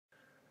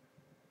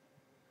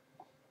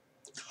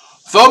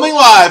Filming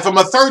live from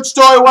a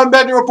third-story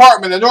one-bedroom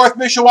apartment in North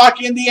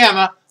Mishawaka,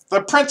 Indiana,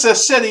 the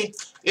Princess City,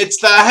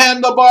 it's the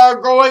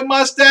Handlebar Growing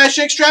Mustache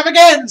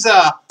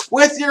Extravaganza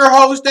with your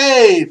host,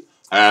 Dave.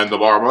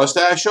 Handlebar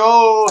Mustache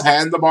Show,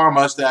 Handlebar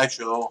Mustache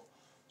Show.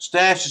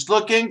 Stash is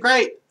looking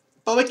great,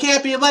 but we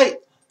can't be late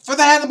for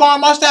the Handlebar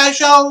Mustache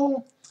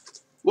Show.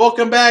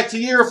 Welcome back to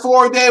year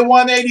 4, day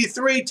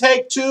 183,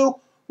 take 2,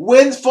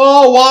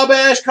 Windfall,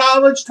 Wabash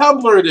College,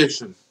 Tumbler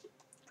Edition.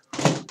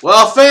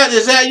 Well, Fat,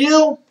 is that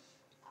you?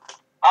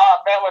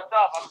 Ben, what's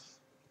up? I'm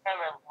kind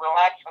of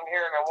relaxing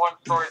here in a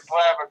one-story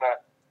slab in the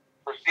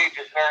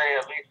prestigious area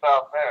of East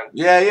South Bend.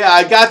 Yeah,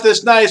 I got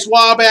this nice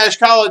Wabash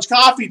College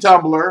coffee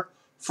tumbler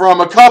from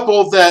a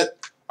couple that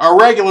are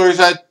regulars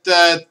at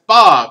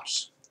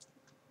Bob's.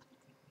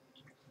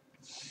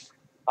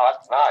 Oh,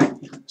 that's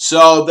nice.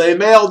 So they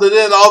mailed it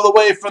in all the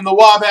way from the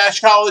Wabash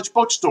College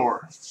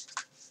bookstore.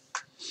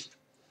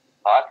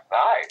 Oh, that's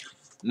nice.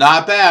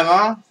 Not bad,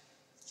 huh?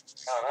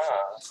 Oh, no,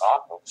 that's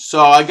awesome.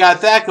 So I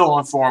got that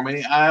going for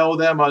me. I owe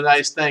them a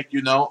nice thank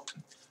you note.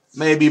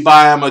 Maybe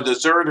buy them a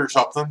dessert or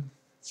something.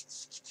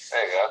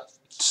 There you go.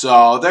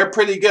 So they're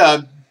pretty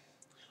good.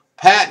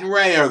 Pat and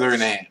Ray are their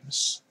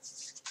names.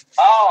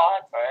 Oh,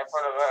 I've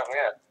heard of them,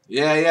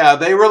 yeah. Yeah.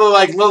 They really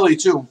like Lily,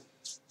 too.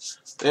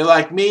 They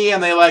like me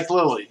and they like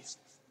Lily.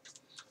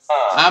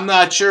 I'm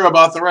not sure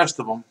about the rest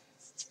of them.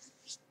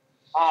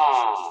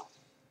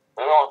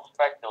 We won't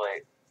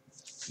speculate.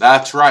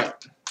 That's right.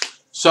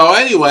 So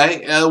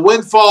anyway, a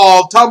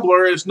Windfall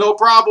tumbler is no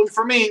problem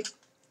for me.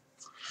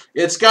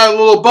 It's got a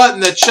little button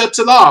that shuts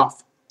it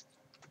off,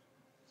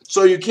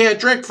 so you can't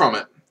drink from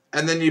it.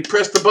 And then you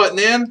press the button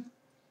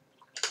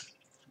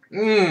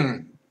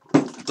in.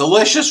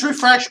 Delicious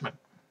refreshment.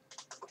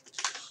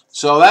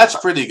 So that's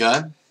pretty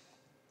good.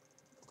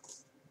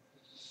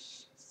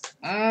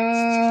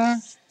 I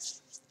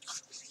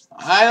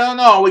don't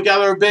know. We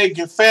got our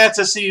big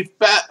fantasy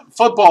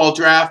football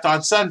draft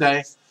on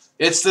Sunday.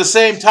 It's the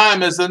same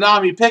time as the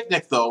NAMI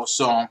picnic, though,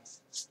 so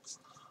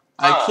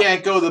I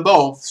can't go to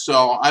both,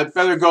 so I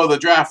better go to the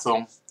draft,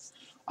 though.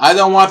 I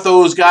don't want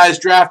those guys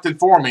drafted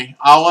for me.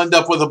 I'll end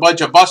up with a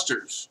bunch of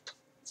busters.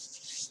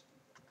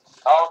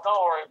 Oh,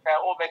 don't worry, Pat.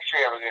 We'll make sure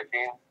you have a good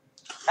team.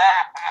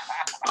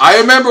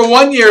 I remember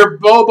one year,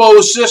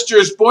 Bobo's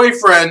sister's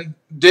boyfriend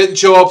didn't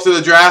show up to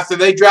the draft,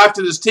 and they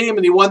drafted his team,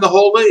 and he won the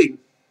whole league.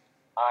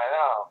 I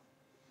know.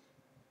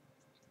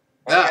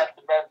 Yeah. That's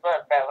the best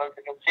bet, Pat. Let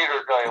the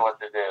computer tell you what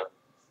to do.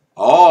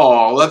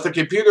 Oh, let the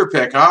computer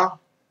pick, huh?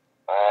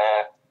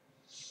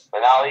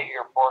 But I'll eat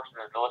your portion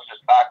of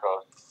delicious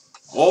tacos.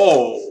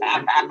 Oh,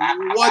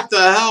 what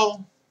the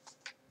hell?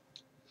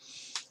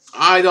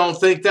 I don't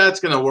think that's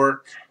going to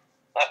work.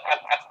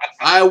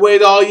 I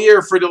wait all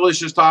year for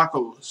delicious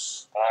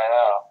tacos. I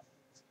know.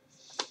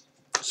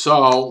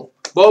 So,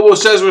 Bobo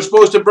says we're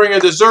supposed to bring a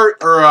dessert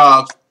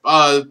or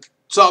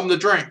something to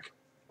drink.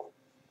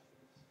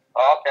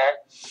 Okay.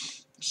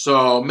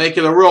 So, make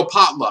it a real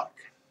potluck.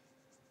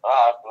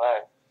 Oh, that's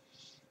nice.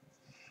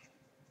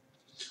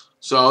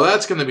 So,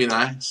 that's going to be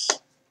nice.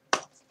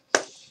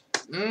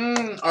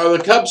 Are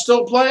the Cubs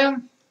still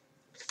playing?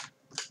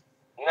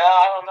 No,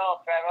 I don't know,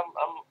 Pat.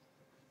 I'm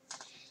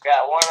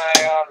got one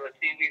eye on the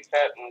TV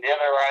set and the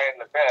other eye in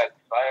the bed,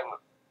 so I'm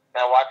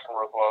not watching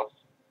real close.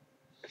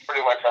 It's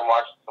pretty much I'm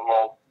watching some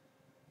old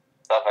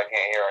stuff I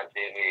can't hear on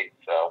TV.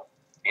 So,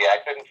 yeah, I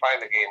couldn't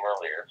find the game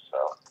earlier, so.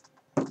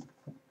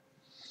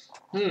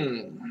 I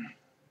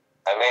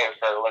may have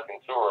started looking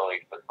too early,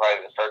 but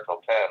probably didn't start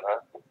till 10, huh?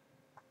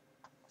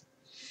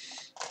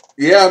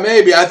 Yeah,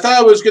 maybe. I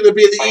thought it was going to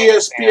be the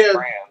ESPN.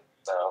 Brand,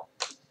 so.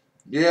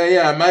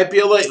 Yeah, it might be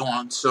a late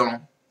one, so.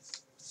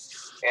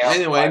 Yeah,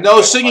 anyway,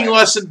 no singing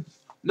lesson.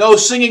 No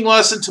singing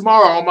lesson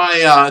tomorrow.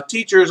 My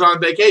teacher is on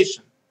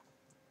vacation.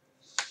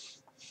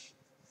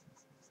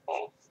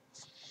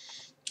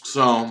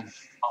 So,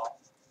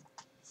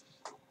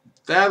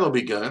 that'll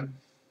be good.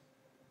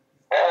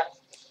 Yeah.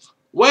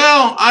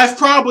 Well, I've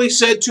probably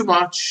said too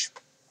much.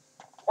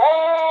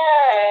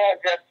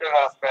 Just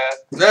enough, man.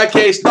 In that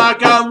case,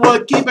 knock on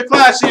wood, keep it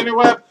classy,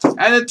 interweb,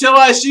 and until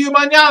I see you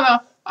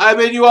mañana, I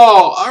bid you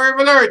all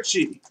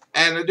arrivederci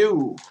and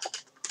adieu.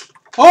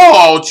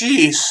 Oh,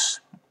 jeez.